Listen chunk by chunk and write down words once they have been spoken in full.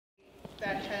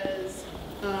that has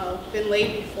been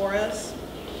laid before us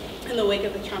in the wake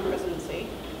of the Trump presidency,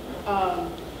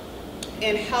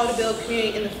 and how to build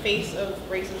community in the face of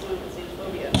racism and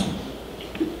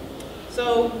xenophobia.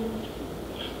 So,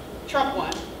 Trump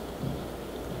won.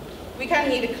 We kind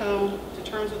of need to come to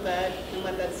terms with that and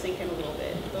let that sink in a little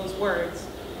bit, those words,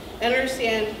 and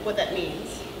understand what that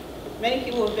means. Many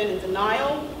people have been in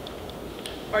denial,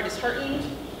 are disheartened,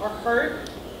 are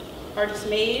hurt, are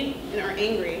dismayed, and are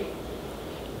angry.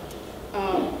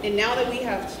 And now that we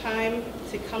have time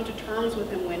to come to terms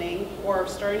with him winning, or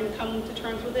starting to come to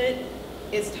terms with it,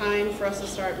 it's time for us to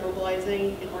start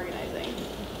mobilizing and organizing.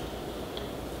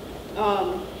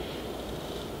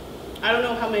 I don't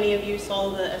know how many of you saw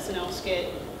the SNL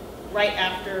skit right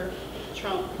after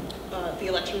Trump, the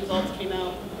election results came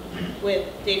out, with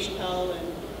Dave Chappelle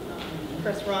and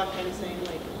Chris Rock kind of saying,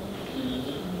 like,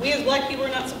 we as black people are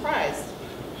not surprised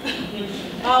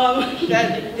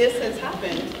that this has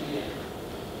happened.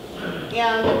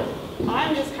 And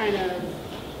I'm just kind of,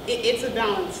 it's a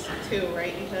balance too,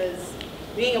 right? Because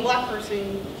being a black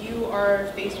person, you are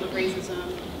faced with racism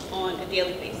on a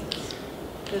daily basis.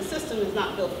 The system is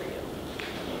not built for you.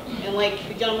 And like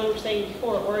the gentleman was saying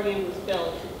before, Oregon was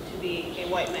built to be a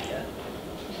white mecca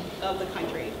of the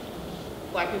country.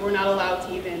 Black people were not allowed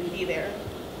to even be there.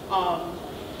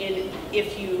 And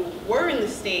if you were in the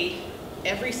state,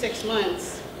 every 6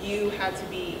 months, you had to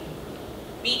be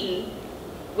beaten,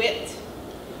 whipped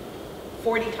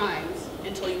 40 times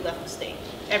until you left the state,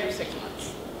 every 6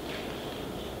 months.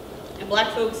 And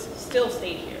black folks still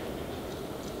stayed here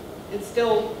and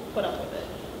still put up with it.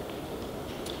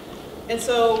 And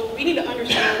so we need to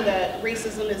understand that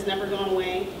racism has never gone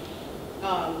away.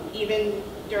 Even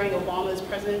during Obama's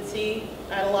presidency,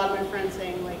 I had a lot of my friends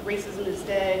saying, like, racism is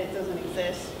dead, it doesn't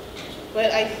exist.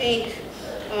 But I think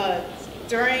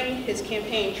during his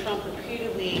campaign, Trump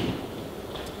repeatedly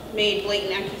made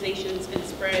blatant accusations and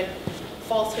spread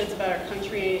falsehoods about our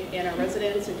country and our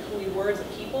residents and who we were as a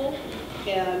people,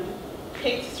 and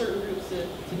picked certain groups to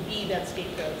be that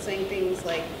scapegoat, saying things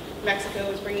like Mexico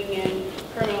is bringing in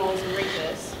criminals and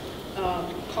rapists,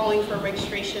 calling for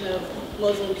registration of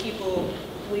Muslim people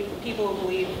who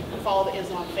believe follow the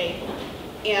Islam faith,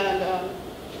 and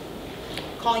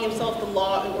calling himself the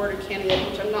law and order candidate,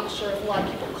 which I'm not sure if a lot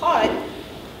of people caught,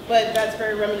 but that's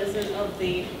very reminiscent of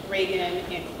the Reagan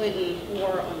and Clinton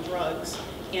war on drugs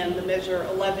and the Measure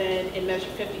 11 and Measure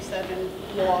 57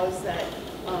 laws that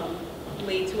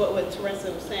lead to what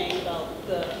Teresa was saying about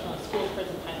the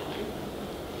school-prison pipeline.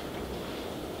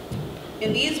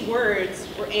 And these words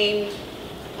were aimed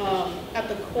at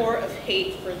the core of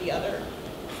hate for the other,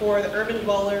 for the urban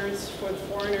dwellers, for the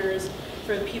foreigners,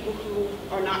 for the people who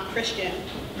are not Christian.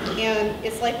 And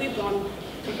it's like we've gone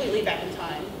completely back in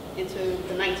time into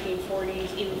the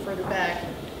 1940s, even further back.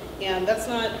 And that's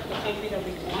not the country that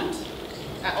we want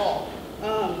at all.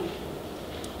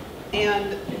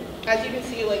 And as you can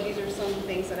see, like, these are some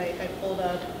things that I pulled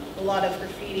up. A lot of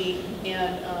graffiti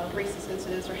and racist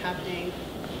incidents are happening,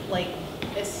 like,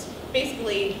 it's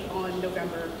basically on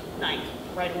November 9th,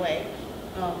 right away.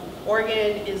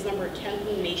 Oregon is number 10th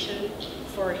in the nation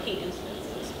for hate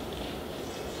incidences.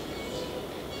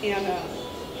 And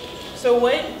so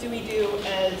what do we do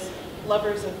as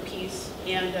lovers of peace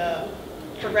and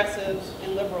progressives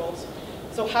and liberals?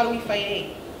 So how do we fight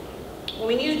hate? Well,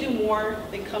 we need to do more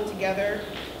than come together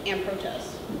and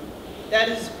protest. That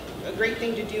is a great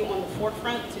thing to do on the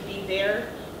forefront, to be there,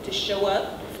 to show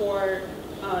up for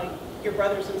your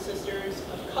brothers and sisters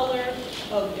of color,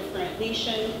 of different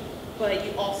nation, but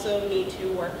you also need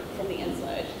to work from the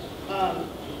inside.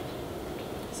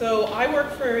 So I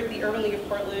work for the Urban League of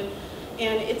Portland,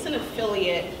 and it's an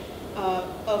affiliate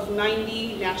of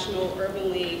 90 national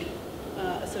Urban League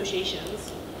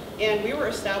associations. And we were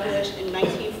established in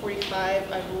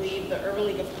 1945. I believe the Urban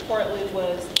League of Portland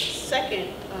was the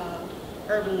second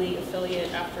Urban League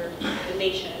affiliate after the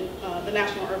nation, the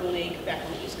National Urban League back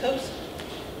on the East Coast.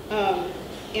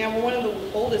 And we're one of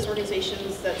the oldest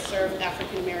organizations that serve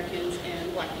African Americans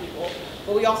and black people.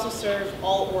 But we also serve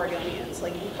all Oregonians.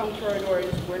 Like, you come to our doors,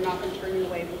 we're not going to turn you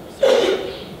away.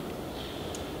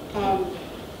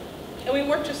 And we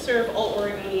work to serve all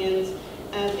Oregonians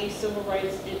as a civil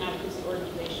rights and advocacy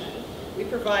organization. We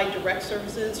provide direct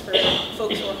services for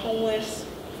folks who are homeless,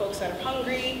 folks that are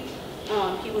hungry,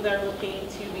 people that are looking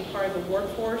to be part of the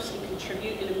workforce and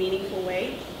contribute in a meaningful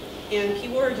way, and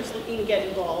people who are just looking to get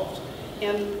involved.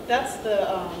 And that's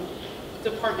the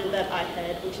department that I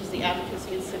head, which is the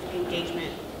Advocacy and Civic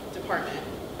Engagement Department.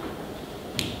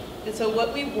 And so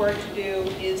what we work to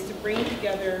do is to bring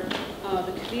together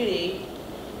the community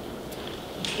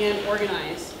and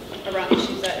organize around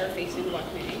issues that are facing the black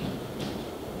community.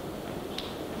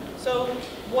 So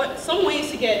some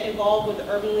ways to get involved with the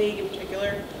Urban League in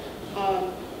particular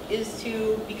is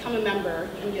to become a member.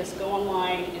 You can just go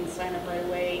online and sign up right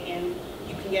away, and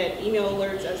you can get email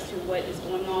alerts as to what is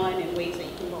going on and ways that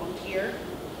you can volunteer.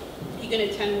 You can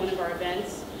attend one of our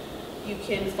events. You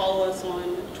can follow us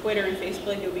on Twitter and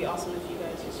Facebook. It would be awesome if you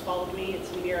guys just followed me. It's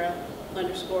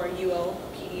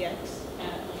Amira_ULPDX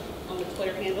on the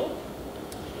Twitter handle.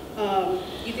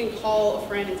 You can call a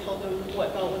friend and tell them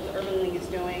what the Urban League is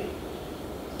doing.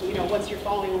 You know, once you're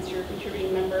a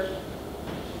contributing member.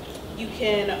 You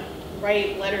can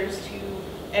write letters to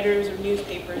editors of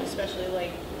newspapers, especially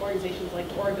like organizations like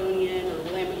Oregonian or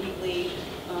Willamette Weekly,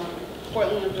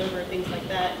 Portland Observer, things like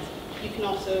that. You can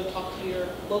also talk to your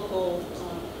local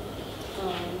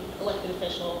elected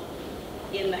official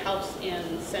in the House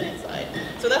and Senate side.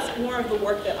 So that's more of the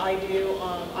work that I do.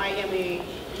 I am a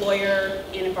lawyer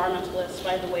and environmentalist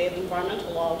by the way of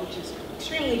environmental law, which is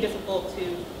extremely difficult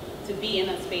to be in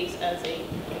that space as a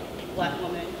Black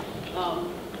woman.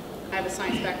 I have a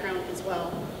science background as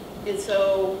well. And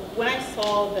so when I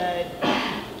saw that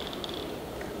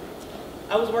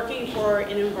I was working for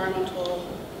an environmental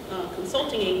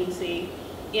consulting agency,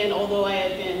 and although I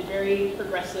had been very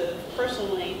progressive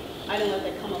personally, I didn't let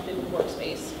that come up in the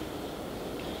workspace.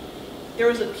 There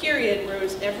was a period where it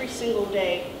was every single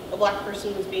day a Black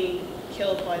person was being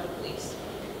killed by the police,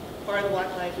 part of the Black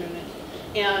Lives Movement.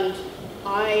 And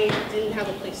I didn't have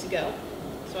a place to go.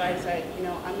 So I decided, you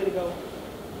know, I'm gonna go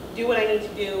do what I need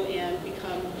to do and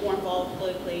become more involved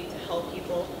politically to help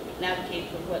people and advocate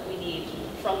for what we need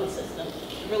from the system.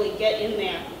 To really get in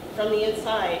there from the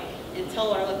inside and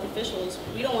tell our elected officials,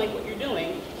 we don't like what you're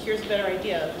doing, here's a better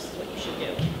idea, this is what you should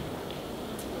do.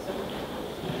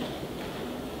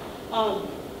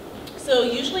 So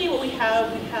usually what we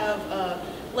have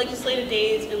legislative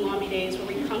days and lobby days where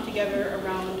we come together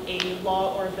around a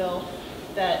law or a bill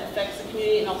that affects the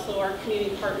community and also our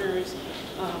community partners.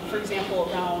 For example,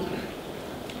 around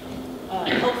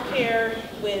healthcare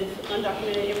with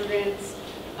undocumented immigrants,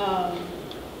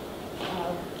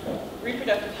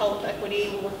 reproductive health equity.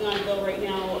 We're working on a bill right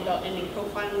now about ending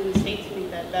profiling in the state to make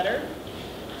that better.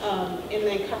 And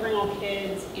then covering all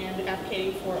kids and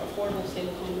advocating for affordable,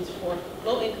 stable homes for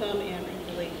low-income and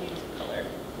particularly communities of color.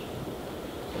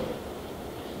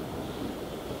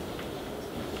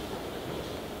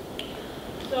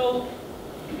 So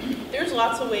there's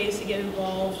lots of ways to get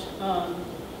involved.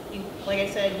 Like I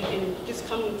said, you can just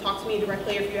come and talk to me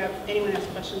directly. If anyone has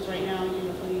questions right now, you can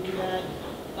definitely do that.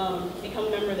 Become a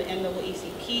member of the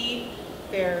NAACP.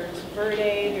 There's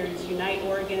Verde, there's Unite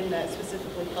Oregon that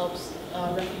specifically helps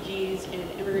refugees and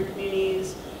immigrant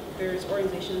communities. There's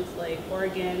organizations like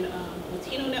Oregon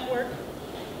Latino Network.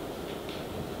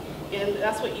 And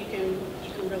that's what you can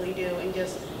really do. And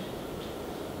just,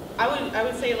 I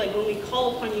would say, like, when we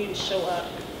call upon you to show up,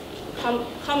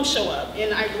 come show up.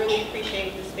 And I really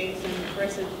appreciate the space, and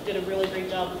Marissa did a really great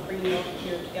job of bringing you all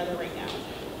here together right now.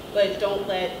 But don't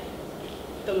let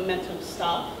the momentum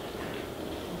stop.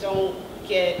 Don't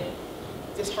get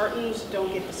disheartened,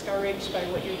 don't get discouraged by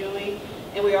what you're doing.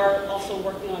 And we are also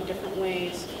working on different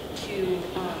ways to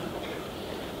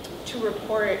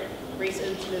report race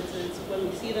incidences when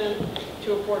we see them,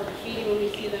 to report graffiti when we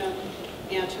see them,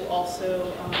 and to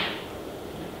also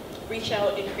reach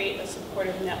out and create a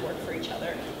supportive network for each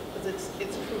other, because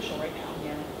it's crucial right now.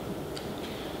 Yeah.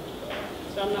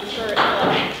 So I'm not sure if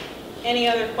any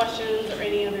other questions or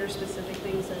any other specific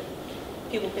things that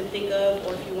people can think of,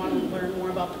 or if you want to learn more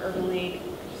about the Urban League,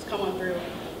 just come on through,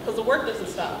 because the work doesn't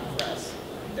stop for us.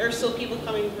 There are still people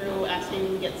coming through asking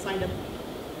to get signed up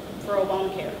for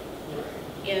Obamacare,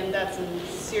 and that's in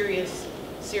serious,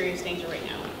 serious danger right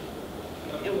now.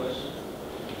 I have a question.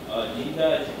 Do you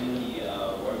guys do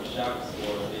the workshops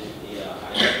for the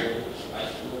high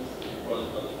schools, or the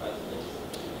public high schools,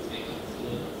 speaking to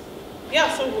students? Yeah,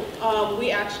 so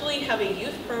we actually have a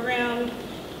youth program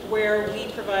where we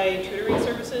provide tutoring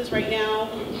services right now,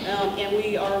 and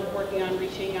we are working on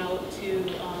reaching out to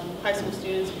high school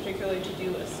students, particularly to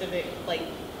do a civic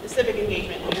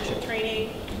engagement leadership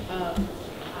training.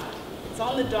 It's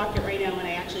on the docket right now, and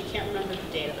I actually can't remember the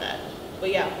date of that. But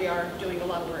yeah, we are doing a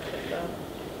lot of work with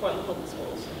Portland public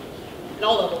schools, and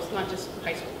all levels, not just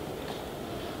high school.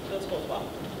 Middle school as well.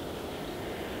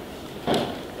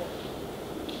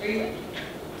 Are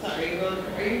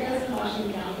you guys in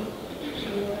Washington County?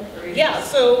 Yeah,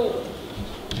 so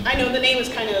I know the name is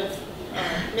kind of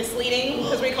misleading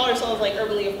because we call ourselves like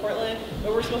Urban League of Portland,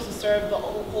 but we're supposed to serve the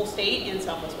whole state and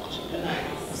Southwest Washington.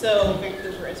 Nice. So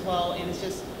Vancouver as well, and it's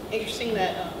just interesting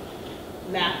that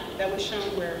map that was shown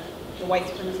where the white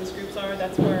supremacist groups are,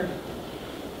 that's where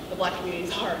the Black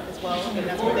communities are as well, and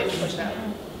that's where they were pushed out.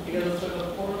 Because that's what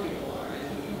the poor people are, and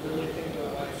you really think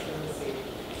about white supremacy,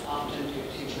 it's often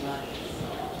due to money,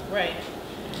 so. Right.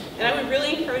 And I would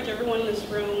really encourage everyone in this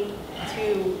room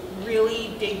to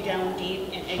really dig down deep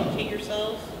and educate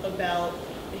yourself about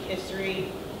the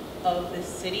history of this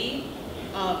city.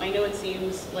 I know it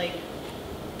seems like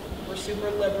we're super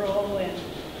liberal and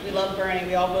we love Bernie,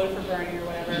 we all voted for Bernie or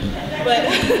whatever,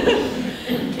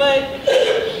 but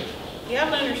you have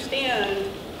to understand,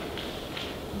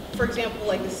 for example,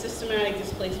 like the systematic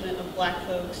displacement of black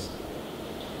folks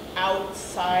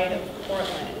outside of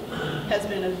Portland has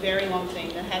been a very long thing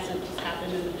that hasn't just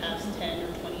happened in the past 10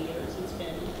 or 20 years. It's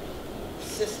been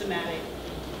systematic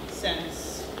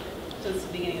since the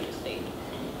beginning of the state.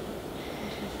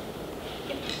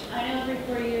 Yep. I know every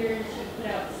 4 years we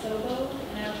put out SOBO,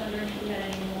 and I was wondering if you had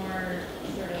any more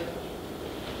sort of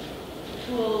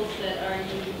tools that are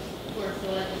used towards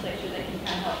the legislature that can kind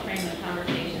of help frame the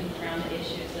conversations around the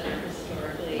issues that are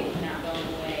historically not going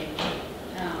away.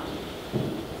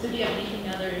 So do you have anything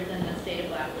other than the state of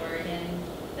Black Oregon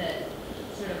that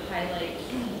sort of highlights?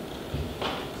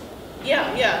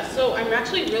 Yeah. So I'm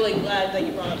actually really glad that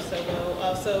you brought up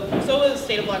SOBO. So SOBO is the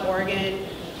state of Black Oregon.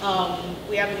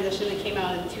 We have an edition that came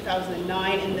out in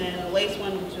 2009, and then the latest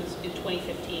one, which was in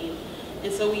 2015.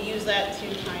 And so we use that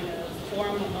to kind of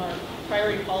form our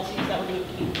priority policies that we're going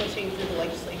to be pushing through the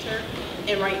legislature.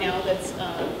 And right now, that's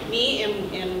me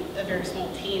and a very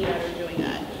small team that are doing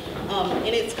that.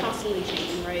 And it's constantly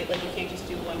changing, right? Like you can't just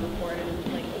do one report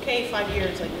and like, okay, 5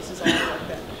 years, like this is all the work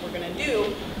that we're going to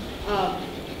do.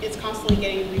 It's constantly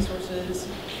getting resources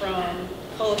from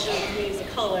Coalition of Communities of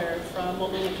Color, from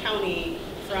Multnomah County,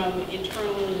 from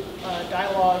internal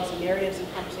dialogues and narratives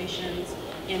and conversations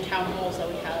and town halls that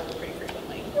we have pretty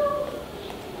frequently.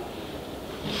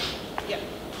 Yeah.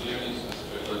 Do you have any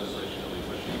specific legislation that we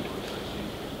pushing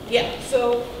for? Yeah,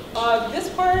 so this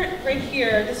part right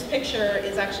here, this picture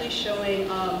is actually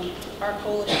showing our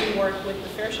coalition work with the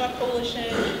Fair Shot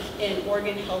Coalition and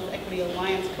Oregon Health Equity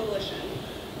Alliance Coalition.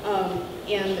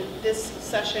 And this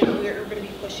session, we're going to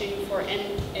be pushing for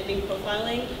ending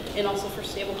profiling and also for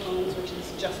stable homes, which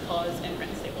is just cause and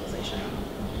rent stabilization.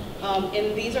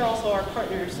 And these are also our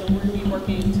partners, so we're going to be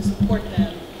working to support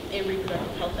them in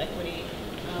reproductive health equity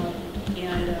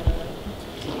and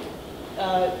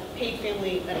paid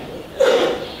family medical leave.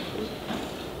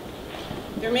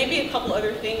 There may be a couple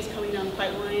other things coming down the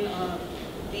pipeline.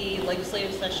 The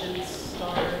legislative session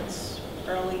starts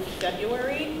early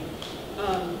February.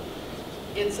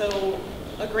 And so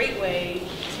a great way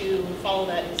to follow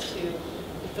that is to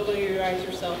familiarize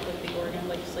yourself with the Oregon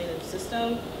legislative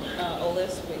system,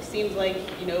 OLIS, which seems like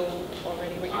you know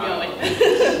already what you're doing.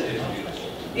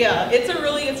 Yeah, it's a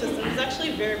really good system. It's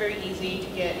actually very, very easy to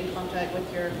get in contact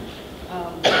with your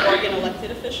Oregon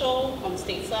elected official on the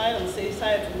state side. On the city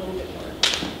side, it's a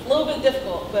little bit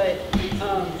difficult, but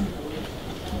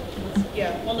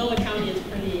yeah, Multnomah County is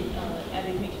pretty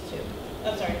advantageous too.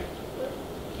 I'm sorry.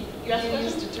 You asked a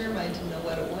question? used a term, I didn't know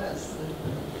what it was.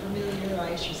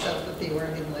 Familiarize yourself with the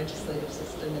Oregon legislative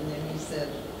system, and then you said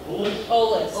OLIS.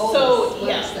 OLIS. So What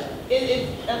yeah, is that?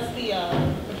 that's the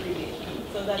abbreviation.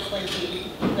 So that's like the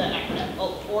acronym.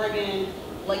 Oregon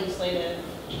Legislative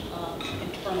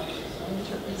Internal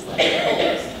System. Is that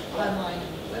OLIS. online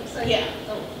website? Yeah.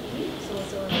 Oh, so